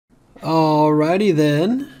Alrighty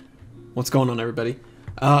then. What's going on, everybody?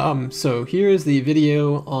 So here's the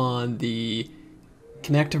video on the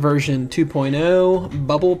Kinect version 2.0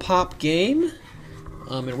 Bubble Pop game.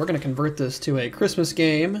 And we're going to convert this to a Christmas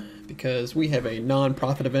game because we have a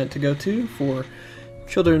non-profit event to go to for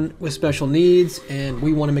children with special needs, and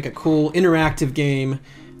we want to make a cool interactive game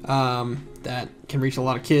that can reach a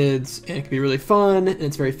lot of kids, and it can be really fun, and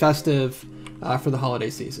it's very festive for the holiday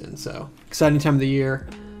season. So exciting time of the year.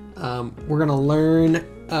 We're gonna learn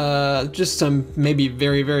just some maybe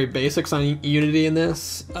very basics on Unity in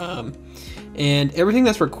this, and everything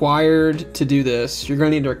that's required to do this. You're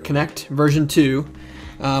gonna need to Kinect version 2,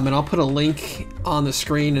 and I'll put a link on the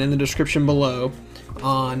screen and in the description below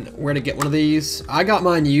on where to get one of these. I got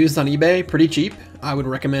mine used on eBay, pretty cheap. I would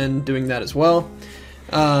recommend doing that as well.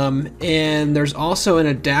 And there's also an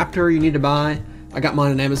adapter you need to buy. I got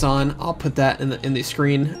mine on Amazon. I'll put that in the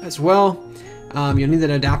screen as well. You'll need that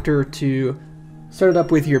adapter to start it up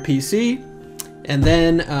with your PC, and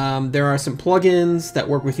then there are some plugins that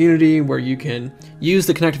work with Unity where you can use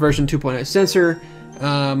the Kinect version 2.0 sensor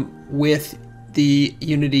with the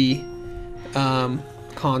Unity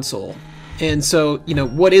console. And so, you know,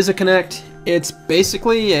 what is a Kinect? It's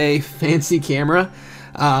basically a fancy camera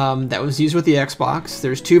that was used with the Xbox.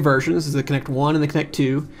 There's two versions, there's the Kinect 1 and the Kinect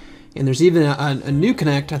 2. And there's even a new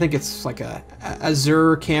Kinect. I think it's like a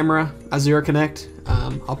Azure camera, Azure Kinect.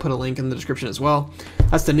 I'll put a link in the description as well.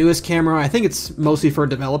 That's the newest camera. I think it's mostly for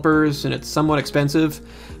developers, and it's somewhat expensive.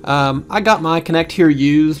 I got my Kinect here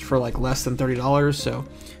used for like less than $30, so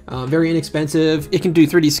very inexpensive. It can do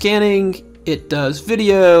 3D scanning. It does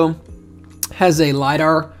video. Has a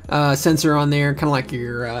LiDAR sensor on there, kind of like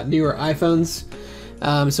your newer iPhones.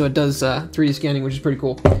 So it does 3D scanning, which is pretty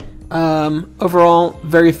cool. Overall,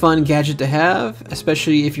 very fun gadget to have,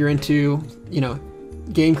 especially if you're into, you know,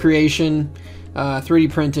 game creation, 3D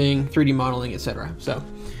printing, 3D modeling, etc. So,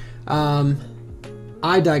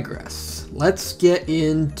 I digress. Let's get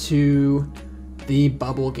into the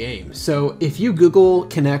Bubble game. So, if you Google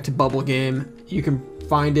Kinect Bubble game, you can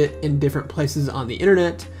find it in different places on the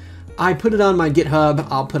internet. I put it on my GitHub.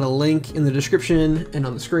 I'll put a link in the description and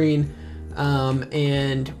on the screen,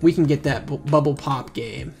 and we can get that Bubble Pop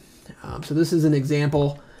game. So this is an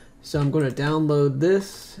example. So I'm going to download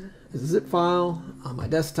this as a zip file on my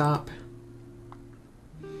desktop.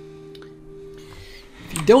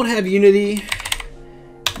 If you don't have Unity,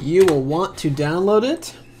 you will want to download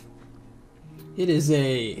it. It is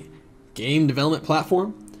a game development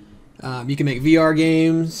platform. You can make VR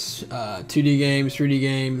games, 2D games, 3D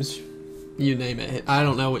games, you name it. I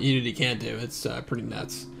don't know what Unity can't do. It's pretty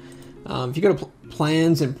nuts. If you go to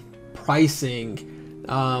plans and pricing,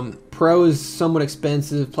 Pro is somewhat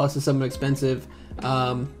expensive, Plus is somewhat expensive.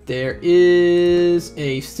 There is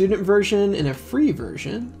a student version and a free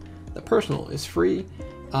version. The personal is free.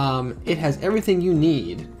 It has everything you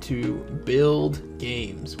need to build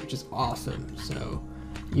games, which is awesome. So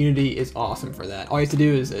Unity is awesome for that. All you have to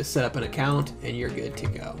do is set up an account and you're good to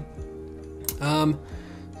go.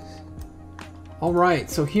 Alright,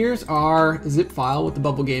 so here's our zip file with the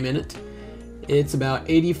Bubble game in it. It's about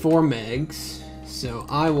 84 megs. So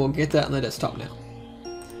I will get that on the desktop now.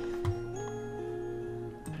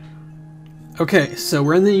 Okay, so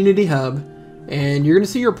we're in the Unity Hub, and you're going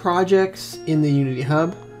to see your projects in the Unity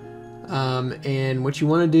Hub. And what you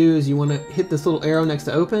want to do is you want to hit this little arrow next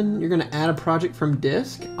to open. You're going to add a project from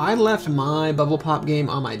disk. I left my Bubble Pop game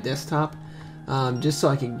on my desktop just so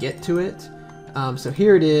I can get to it. So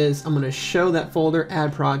here it is. I'm going to show that folder,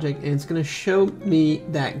 add project, and it's going to show me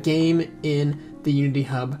that game in the Unity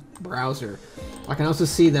Hub browser. I can also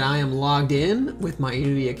see that I am logged in with my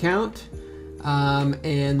Unity account,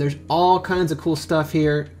 and there's all kinds of cool stuff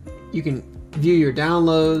here. You can view your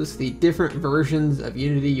downloads, the different versions of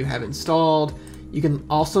Unity you have installed. You can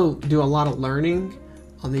also do a lot of learning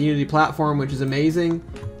on the Unity platform, which is amazing.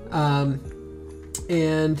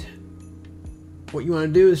 And what you want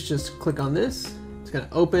to do is just click on this. It's going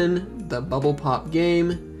to open the Bubble Pop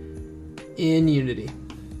game in Unity.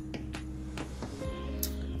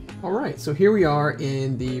 Alright, so here we are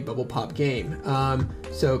in the Bubble Pop game.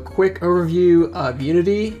 So quick overview of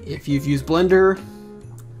Unity. If you've used Blender,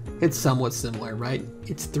 it's somewhat similar, right?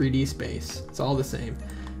 It's 3D space. It's all the same.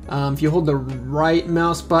 If you hold the right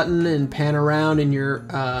mouse button and pan around in your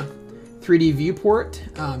 3D viewport,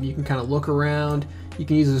 you can kind of look around. You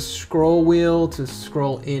can use a scroll wheel to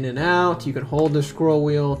scroll in and out. You can hold the scroll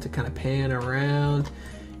wheel to kind of pan around.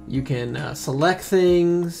 You can select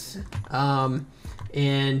things.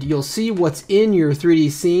 And you'll see what's in your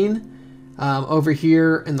 3D scene over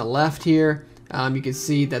here in the left here. You can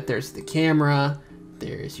see that there's the camera,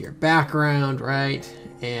 there's your background, right?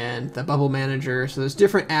 and the bubble manager. So there's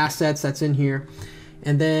different assets that's in here.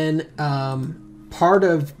 And then part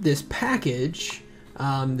of this package,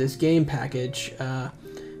 this game package,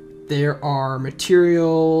 there are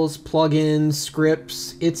materials, plugins,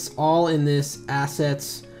 scripts. It's all in this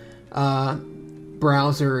assets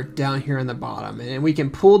browser down here on the bottom. And we can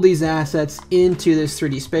pull these assets into this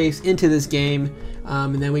 3D space, into this game,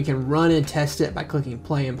 and then we can run and test it by clicking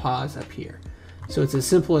play and pause up here. So it's as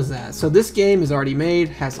simple as that. So this game is already made,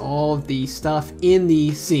 has all of the stuff in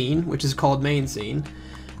the scene, which is called main scene.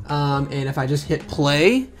 And if I just hit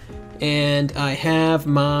play, and I have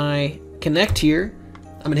my Kinect here,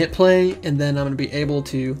 I'm gonna hit play, and then I'm gonna be able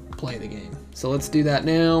to play the game. So let's do that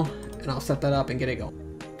now, and I'll set that up and get it going.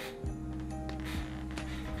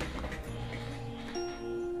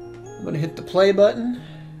 I'm gonna hit the play button.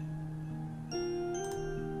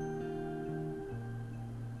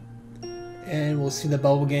 And we'll see the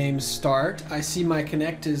bubble game start. I see my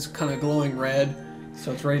Kinect is kind of glowing red,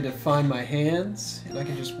 so it's ready to find my hands. And I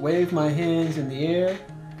can just wave my hands in the air,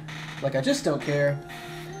 like I just don't care,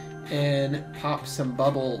 and pop some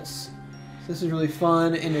bubbles. So this is really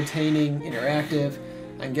fun, entertaining, interactive.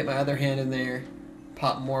 I can get my other hand in there,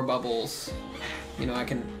 pop more bubbles. You know, I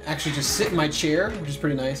can actually just sit in my chair, which is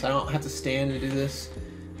pretty nice. I don't have to stand to do this.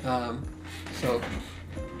 So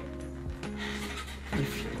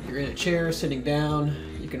if you're in a chair, sitting down,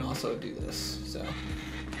 you can also do this. So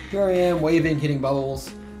here I am, waving, hitting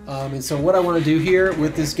bubbles. And so what I want to do here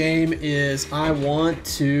with this game is I want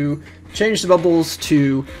to change the bubbles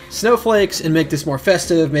to snowflakes and make this more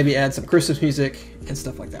festive, maybe add some Christmas music and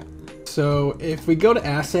stuff like that. So if we go to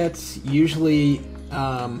assets, usually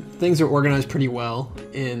things are organized pretty well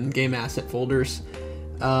in game asset folders.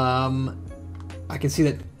 I can see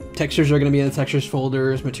that textures are going to be in the textures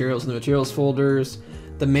folders, materials in the materials folders.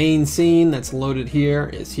 The main scene that's loaded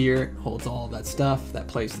here is here, holds all of that stuff that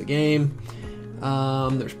plays the game.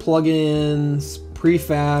 There's plugins,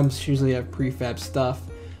 prefabs, usually have prefab stuff.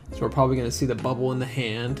 So we're probably going to see the bubble in the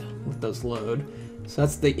hand with those load. So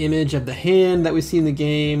that's the image of the hand that we see in the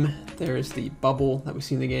game. There's the bubble that we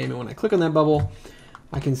see in the game. And when I click on that bubble,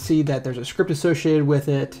 I can see that there's a script associated with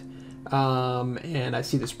it. And I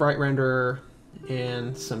see the sprite renderer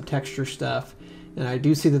and some texture stuff. And I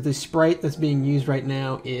do see that the sprite that's being used right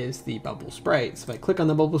now is the bubble sprite. So if I click on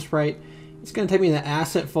the bubble sprite, it's going to take me to the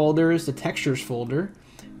asset folders, the textures folder.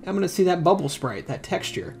 I'm going to see that bubble sprite, that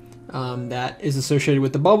texture. That is associated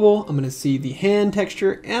with the bubble. I'm going to see the hand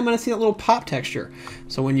texture, and I'm going to see that little pop texture.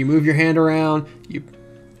 So when you move your hand around, you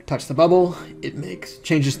touch the bubble, it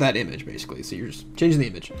changes that image basically. So you're just changing the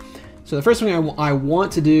image. So the first thing I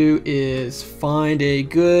want to do is find a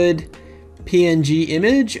good PNG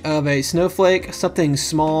image of a snowflake, something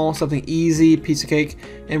small, something easy, piece of cake,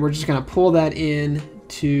 and we're just going to pull that in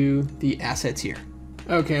to the assets here.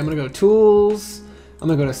 Okay, I'm going to go to Tools. I'm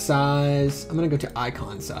going to go to Size. I'm going to go to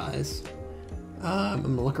Icon Size. I'm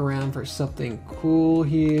going to look around for something cool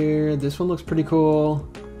here. This one looks pretty cool.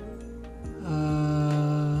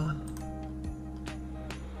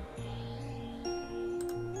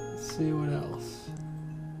 Let's see what else.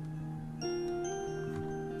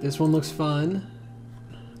 This one looks fun.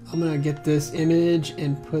 I'm going to get this image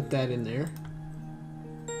and put that in there.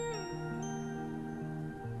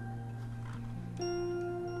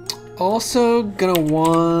 Also gonna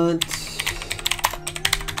want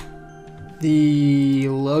the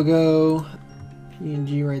logo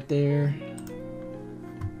PNG right there.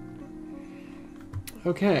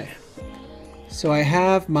 Okay, so I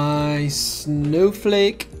have my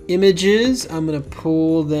snowflake images. I'm gonna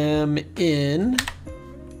pull them in.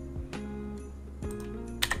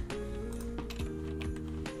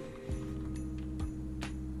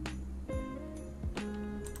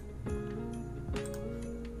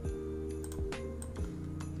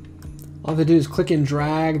 All I have to do is click and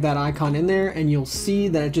drag that icon in there, and you'll see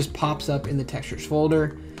that it just pops up in the textures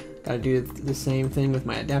folder. Gotta do the same thing with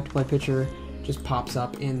my Adaptplay picture, just pops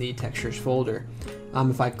up in the textures folder.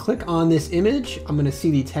 If I click on this image, I'm gonna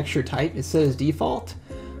see the texture type. It says default.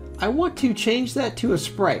 I want to change that to a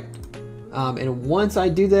sprite. And once I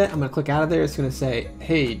do that, I'm gonna click out of there. It's gonna say,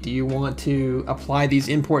 hey, do you want to apply these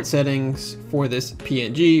import settings for this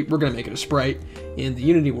PNG? We're gonna make it a sprite in the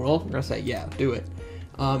Unity world. We're gonna say, yeah, do it.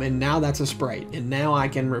 And now that's a sprite. And now I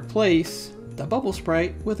can replace the bubble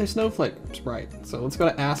sprite with a snowflake sprite. So let's go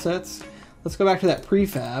to assets. Let's go back to that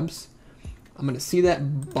prefabs. I'm gonna see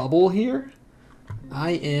that bubble here.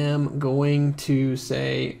 I am going to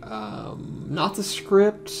say, not the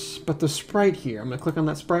script, but the sprite here. I'm gonna click on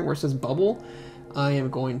that sprite where it says bubble. I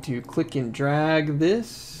am going to click and drag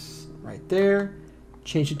this right there,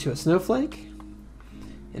 change it to a snowflake.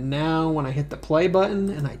 And now when I hit the play button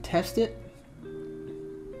and I test it,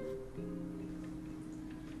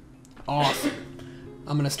 awesome.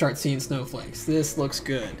 I'm gonna start seeing snowflakes. This looks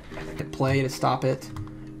good. Hit play to stop it.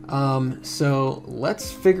 So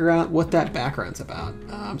let's figure out what that background's about.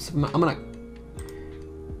 So I'm gonna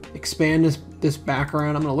expand this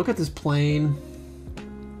background. I'm gonna look at this plane.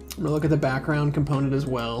 I'm gonna look at the background component as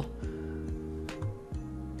well.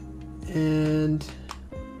 And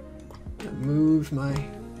move my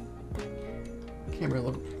camera a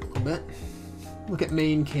little bit. Look at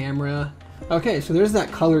main camera. Okay, so there's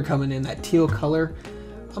that color coming in, that teal color.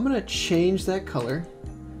 I'm gonna change that color.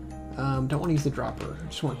 Don't want to use the dropper. I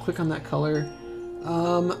just want to click on that color.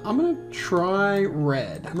 I'm gonna try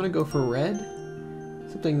red. I'm gonna go for red.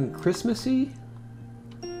 Something Christmassy.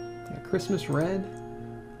 Yeah, Christmas red.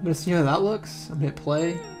 I'm gonna see how that looks. I'm gonna hit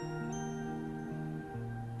play.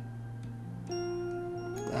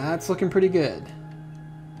 That's looking pretty good.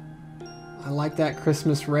 I like that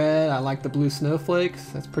Christmas red. I like the blue snowflakes.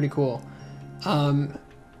 That's pretty cool.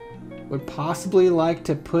 Would possibly like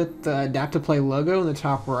to put the Adapt to Play logo in the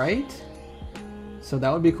top right. So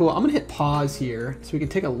that would be cool. I'm gonna hit pause here so we can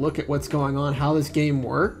take a look at what's going on, how this game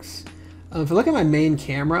works. If I look at my main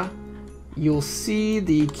camera, you'll see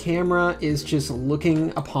the camera is just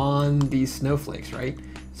looking upon these snowflakes, right?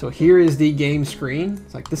 So here is the game screen.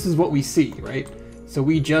 It's like, this is what we see, right? So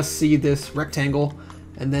we just see this rectangle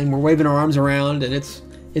and then we're waving our arms around and it's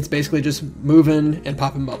basically just moving and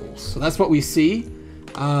popping bubbles. So that's what we see.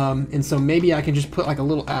 And so maybe I can just put like a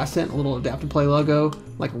little asset, a little Adapt to Play logo,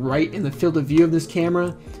 like right in the field of view of this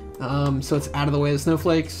camera. So it's out of the way of the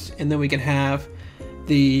snowflakes, and then we can have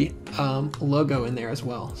the logo in there as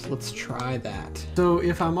well. So let's try that. So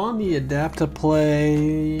if I'm on the Adapt to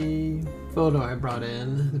Play photo I brought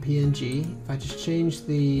in, the PNG, if I just change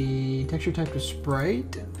the texture type to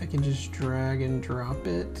sprite, I can just drag and drop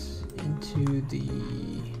it into the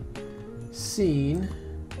scene.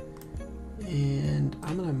 And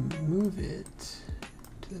I'm gonna move it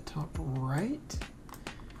to the top right.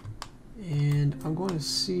 And I'm going to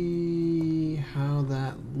see how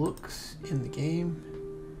that looks in the game.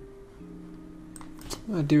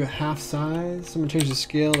 I'm gonna do a half size. I'm gonna change the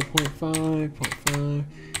scale to 0.5, 0.5,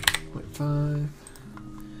 0.5.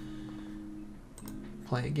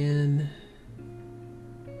 Play again.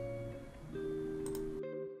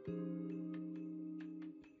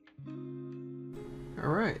 All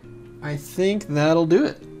right. I think that'll do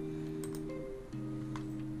it.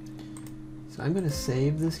 So I'm gonna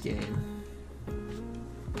save this game.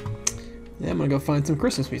 Yeah, I'm gonna go find some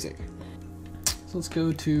Christmas music. So let's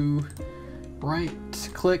go to right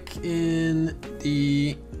click in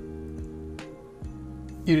the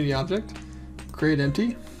Unity object, create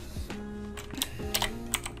empty,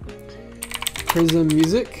 Prism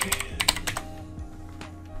music.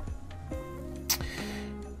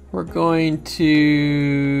 We're going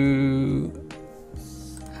to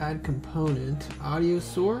add component, audio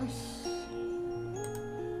source,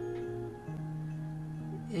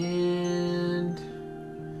 and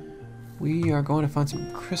we are going to find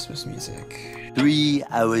some Christmas music. 3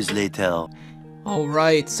 hours later.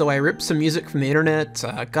 Alright, so I ripped some music from the internet,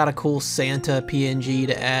 got a cool Santa PNG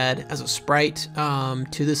to add as a sprite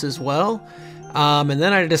to this as well, and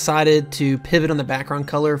then I decided to pivot on the background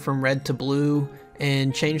color from red to blue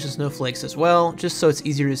and change the snowflakes as well, just so it's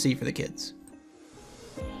easier to see for the kids.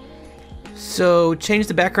 So change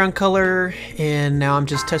the background color, and now I'm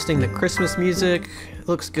just testing the Christmas music. It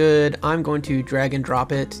looks good. I'm going to drag and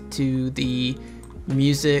drop it to the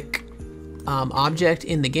music object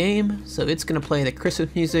in the game. So it's going to play the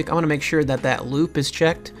Christmas music. I want to make sure that that loop is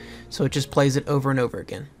checked, so it just plays it over and over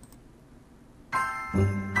again.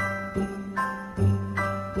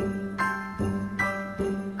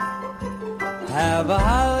 Have a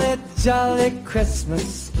holly jolly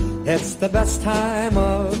Christmas. It's the best time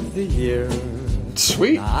of the year.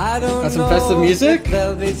 Sweet. Got some festive music.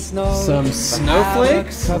 Snow, Some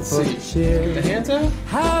snowflakes. Let's see. Get the hands out.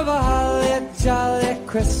 Have a holly jolly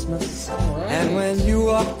Christmas. Right. And when you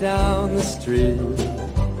walk down the street,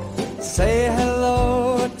 say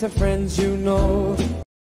hello to friends you know.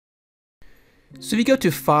 So if you go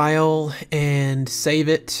to File and save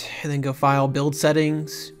it, and then go File, Build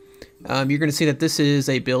Settings, you're going to see that this is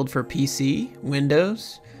a build for PC,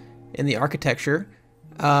 Windows, and the architecture.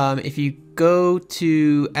 If you go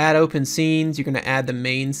to Add Open Scenes, you're going to add the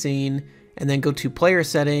main scene, and then go to Player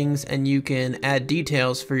Settings, and you can add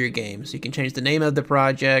details for your game. So you can change the name of the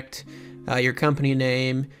project, your company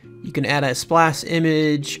name, you can add a splash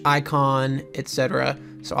image, icon, etc.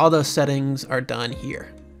 So all those settings are done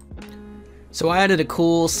here. So I added a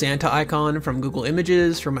cool Santa icon from Google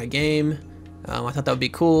Images for my game. I thought that would be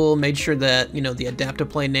cool. Made sure that, you know, the adaptive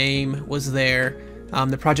play name was there.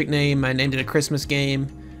 The project name, I named it a Christmas game.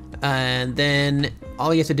 And then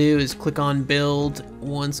all you have to do is click on build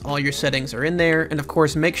once all your settings are in there. And of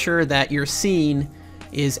course, make sure that your scene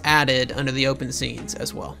is added under the open scenes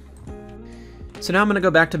as well. So now I'm going to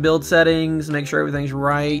go back to build settings, make sure everything's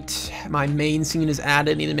right. My main scene is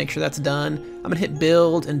added, need to make sure that's done. I'm going to hit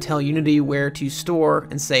build and tell Unity where to store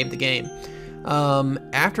and save the game.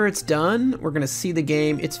 After it's done, we're going to see the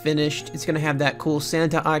game, it's finished. It's going to have that cool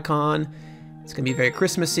Santa icon. It's going to be very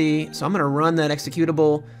Christmassy. So I'm going to run that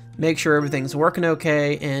executable, make sure everything's working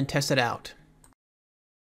okay, and test it out.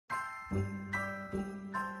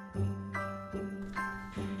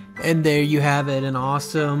 And there you have it, an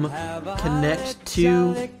awesome Kinect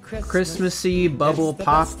 2 Christmassy bubble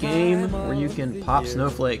pop game where you can pop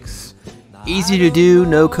snowflakes. Easy to do,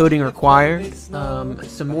 no coding required.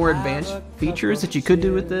 Some more advanced features that you could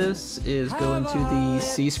do with this is go into the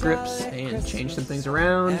C scripts and change some things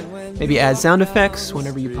around. Maybe add sound effects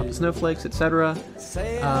whenever you pop the snowflakes, etc.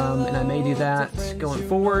 And I may do that going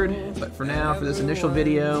forward, but for now, for this initial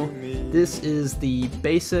video, this is the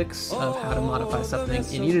basics of how to modify something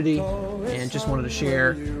in Unity, and just wanted to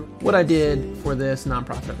share what I did for this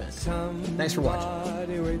nonprofit event. Thanks for watching.